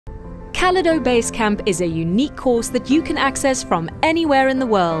Basecamp is a unique course that you can access from anywhere in the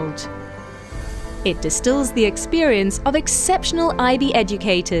world. It distills the experience of exceptional IB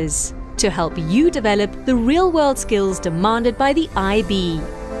educators to help you develop the real-world skills demanded by the IB,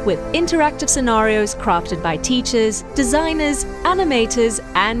 with interactive scenarios crafted by teachers, designers, animators,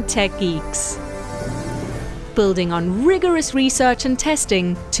 and tech geeks. Building on rigorous research and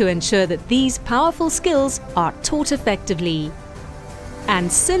testing to ensure that these powerful skills are taught effectively.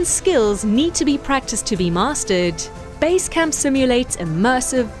 And since skills need to be practiced to be mastered, Basecamp simulates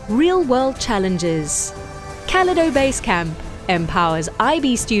immersive, real-world challenges. Basecamp empowers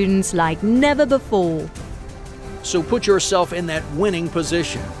IB students like never before. So put yourself in that winning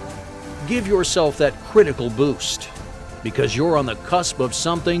position. Give yourself that critical boost, because you're on the cusp of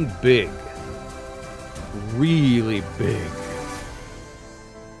something big. Really big.